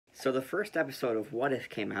So the first episode of What If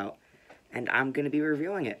came out, and I'm going to be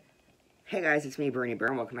reviewing it. Hey guys, it's me, Bernie Bear,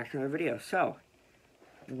 and welcome back to another video. So,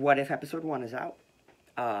 What If Episode 1 is out,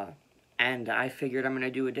 and I figured I'm going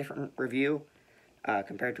to do a different review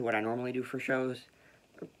compared to what I normally do for shows,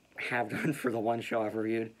 have done for the one show I've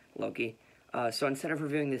reviewed, Loki. So instead of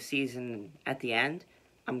reviewing the season at the end,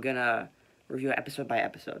 I'm going to review it episode by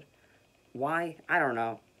episode. Why? I don't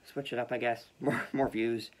know. Switch it up, I guess. More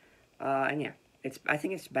views. And yeah. I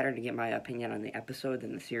think it's better to get my opinion on the episode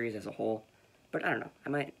than the series as a whole. But I don't know. I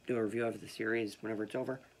might do a review of the series whenever it's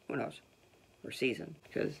over. Who knows? Or season,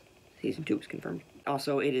 because season 2 is confirmed.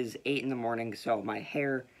 Also, it is 8 in the morning, so my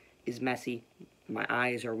hair is messy. My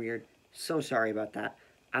eyes are weird. So sorry about that.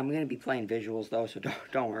 I'm going to be playing visuals, though, so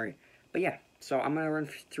don't worry. But yeah, so I'm going to run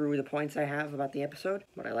through the points I have about the episode,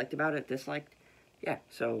 what I liked about it, disliked. Yeah,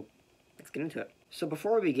 so let's get into it. So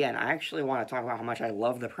before we begin, I actually want to talk about how much I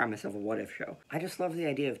love the premise of a what-if show. I just love the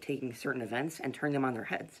idea of taking certain events and turning them on their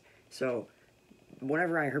heads. So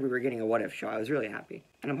whenever I heard we were getting a what-if show, I was really happy.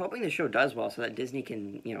 And I'm hoping the show does well so that Disney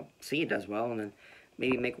can, see it does well and then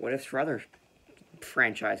maybe make what-ifs for other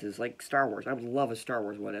franchises like Star Wars. I would love a Star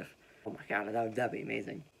Wars what-if. Oh my god, that'd be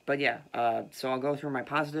amazing. But yeah, so I'll go through my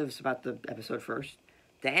positives about the episode first.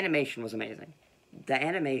 The animation was amazing.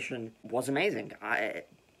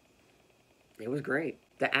 It was great.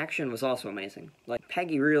 The action was also amazing. Like,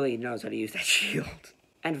 Peggy really knows how to use that shield.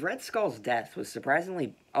 And Red Skull's death was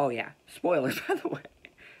surprisingly... Oh yeah, spoilers, by the way.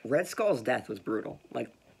 Red Skull's death was brutal.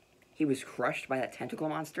 Like, he was crushed by that tentacle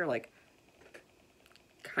monster, like,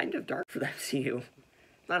 kind of dark for the MCU.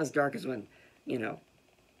 Not as dark as when,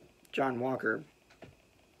 John Walker,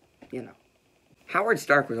 Howard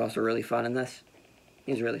Stark was also really fun in this.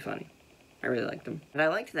 He was really funny. I really liked him. And I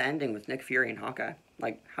liked the ending with Nick Fury and Hawkeye.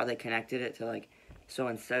 Like, how they connected it to, so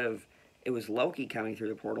instead of it was Loki coming through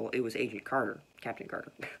the portal, it was Agent Carter, Captain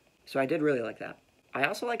Carter. So I did really like that. I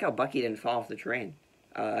also like how Bucky didn't fall off the train.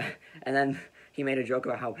 And then he made a joke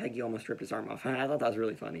about how Peggy almost ripped his arm off. I thought that was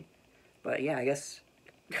really funny. But yeah, I guess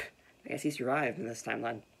he survived in this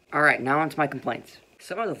timeline. Alright, now on to my complaints.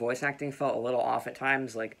 Some of the voice acting felt a little off at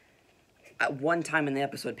times. Like, at one time in the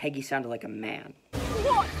episode, Peggy sounded like a man.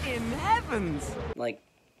 What in heavens? Like,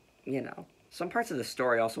 some parts of the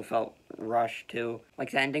story also felt rushed, too.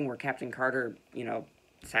 Like the ending where Captain Carter,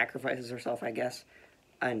 sacrifices herself, I guess,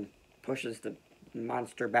 and pushes the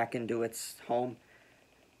monster back into its home.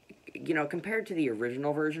 Compared to the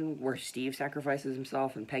original version where Steve sacrifices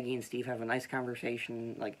himself and Peggy and Steve have a nice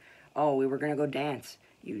conversation, like, oh, we were gonna go dance.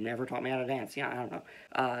 You never taught me how to dance. Yeah, I don't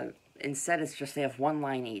know. Instead, it's just they have one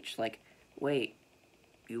line each, like, wait,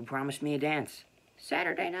 you promised me a dance.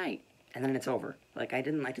 Saturday night. And then it's over. Like, I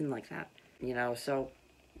didn't like that. So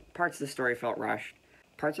parts of the story felt rushed.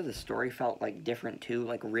 Parts of the story felt, different, too.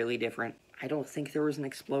 Like, really different. I don't think there was an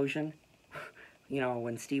explosion.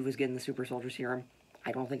 When Steve was getting the super soldier serum.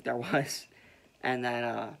 I don't think there was. And then,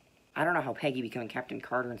 I don't know how Peggy becoming Captain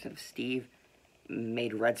Carter instead of Steve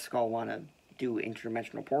made Red Skull want to do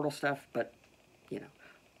interdimensional portal stuff, but,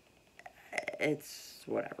 it's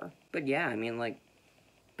whatever. But yeah, I mean,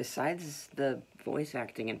 besides the voice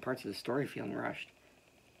acting and parts of the story feeling rushed,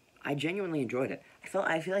 I genuinely enjoyed it.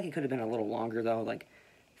 I feel like it could have been a little longer, though.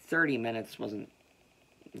 30 minutes wasn't,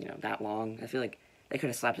 that long. I feel like they could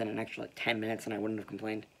have slapped in an extra, 10 minutes and I wouldn't have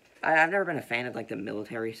complained. I've never been a fan of, the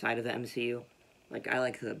military side of the MCU. I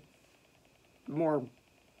like the more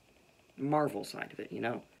Marvel side of it,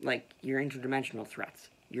 your interdimensional threats,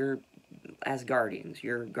 your Asgardians,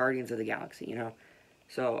 your Guardians of the Galaxy,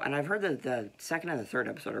 So, and I've heard that the second and the third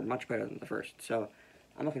episode are much better than the first, so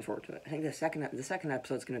I'm looking forward to it. I think the second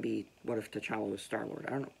episode's going to be What If T'Challa was Star-Lord.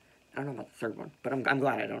 I don't know about the third one, but I'm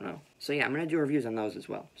glad I don't know. So yeah, I'm going to do reviews on those as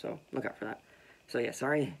well, so look out for that. So yeah,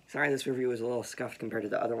 sorry this review was a little scuffed compared to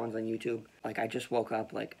the other ones on YouTube. I just woke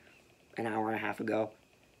up, an hour and a half ago,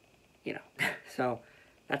 So,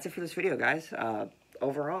 that's it for this video, guys.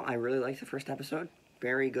 Overall, I really liked the first episode.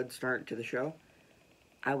 Very good start to the show.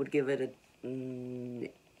 I would give it an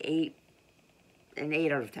 8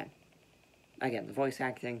 out of 10. Again, the voice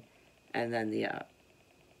acting, and then the,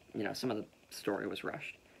 some of the story was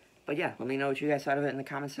rushed. But yeah, let me know what you guys thought of it in the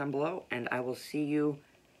comments down below, and I will see you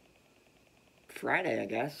Friday, I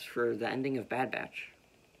guess, for the ending of Bad Batch.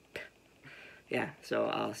 Yeah, so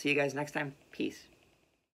I'll see you guys next time. Peace.